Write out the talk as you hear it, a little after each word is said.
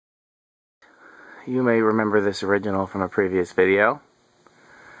You may remember this original from a previous video.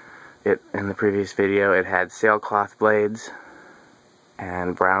 In the previous video it had sailcloth blades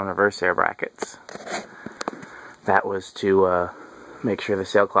and brown reverse air brackets. That was to make sure the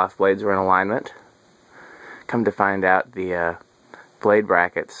sailcloth blades were in alignment. Come to find out, the blade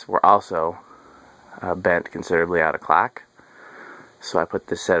brackets were also bent considerably out of clock. So I put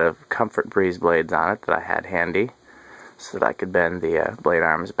this set of Comfort Breeze blades on it that I had handy so that I could bend the blade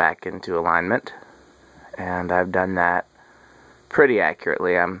arms back into alignment. And I've done that pretty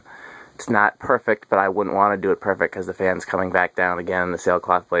accurately. It's not perfect, but I wouldn't want to do it perfect because the fan's coming back down again, the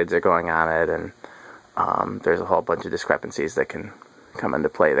sailcloth blades are going on it, and there's a whole bunch of discrepancies that can come into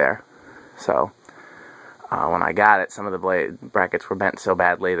play there. So when I got it, some of the blade brackets were bent so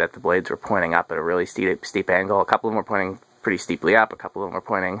badly that the blades were pointing up at a really steep angle. A couple of them were pointing pretty steeply up, a couple of them were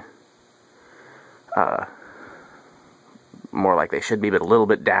pointing more like they should be, but a little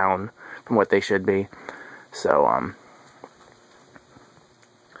bit down from what they should be. So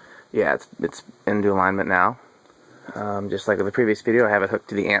yeah, it's into alignment now. Just like in the previous video, I have it hooked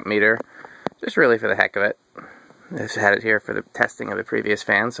to the amp meter, just really for the heck of it. I just had it here for the testing of the previous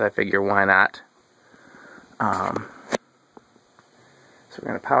fan, so I figure why not. So we're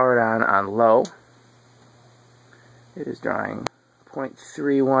going to power it on low. It is drawing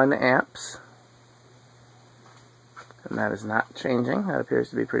 0.31 amps, and that is not changing. That appears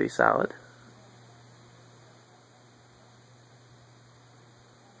to be pretty solid.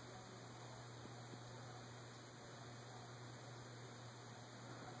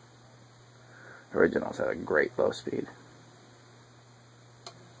 Originals had a great low speed.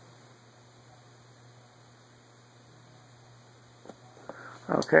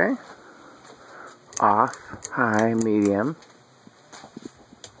 Okay. Off, high, medium.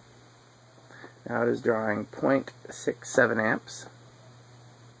 Now it is drawing 0.67 amps.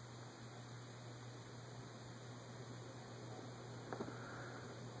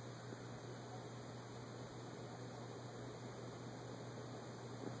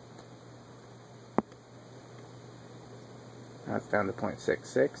 Now it's down to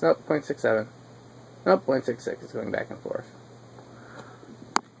 0.66. Nope, 0.67. Nope, 0.66. It's going back and forth.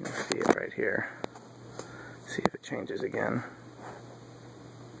 You can see it right here. See if it changes again.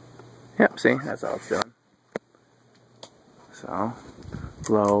 Yep, see, that's all it's doing. So,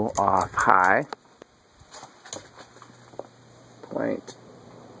 low, off, high.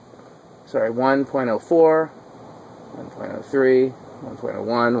 1.04, 1.03,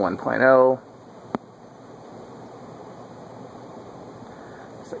 1.01, 1.0.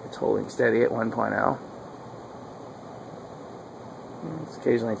 Looks like it's holding steady at 1.0. It's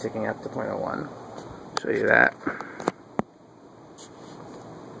occasionally ticking up to 0.01. Show you that.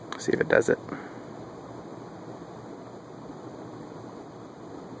 See if it does it.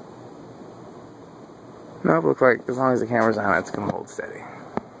 Nope, looks like as long as the camera's on, it's going to hold steady.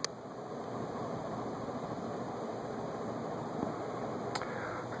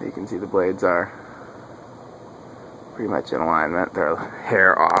 So you can see the blades are pretty much in alignment. They're a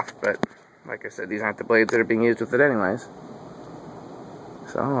hair off, but like I said, these aren't the blades that are being used with it anyways.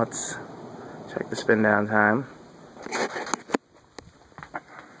 So let's check the spin down time.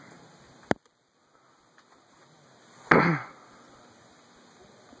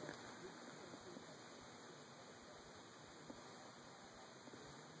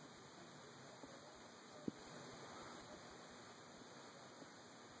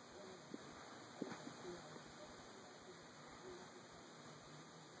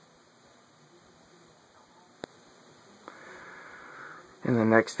 In the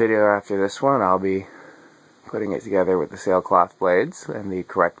next video after this one, I'll be putting it together with the sailcloth blades and the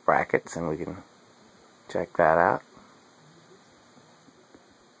correct brackets, and we can check that out.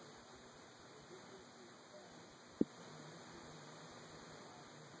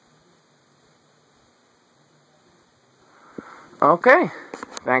 Okay,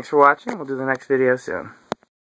 thanks for watching. We'll do the next video soon.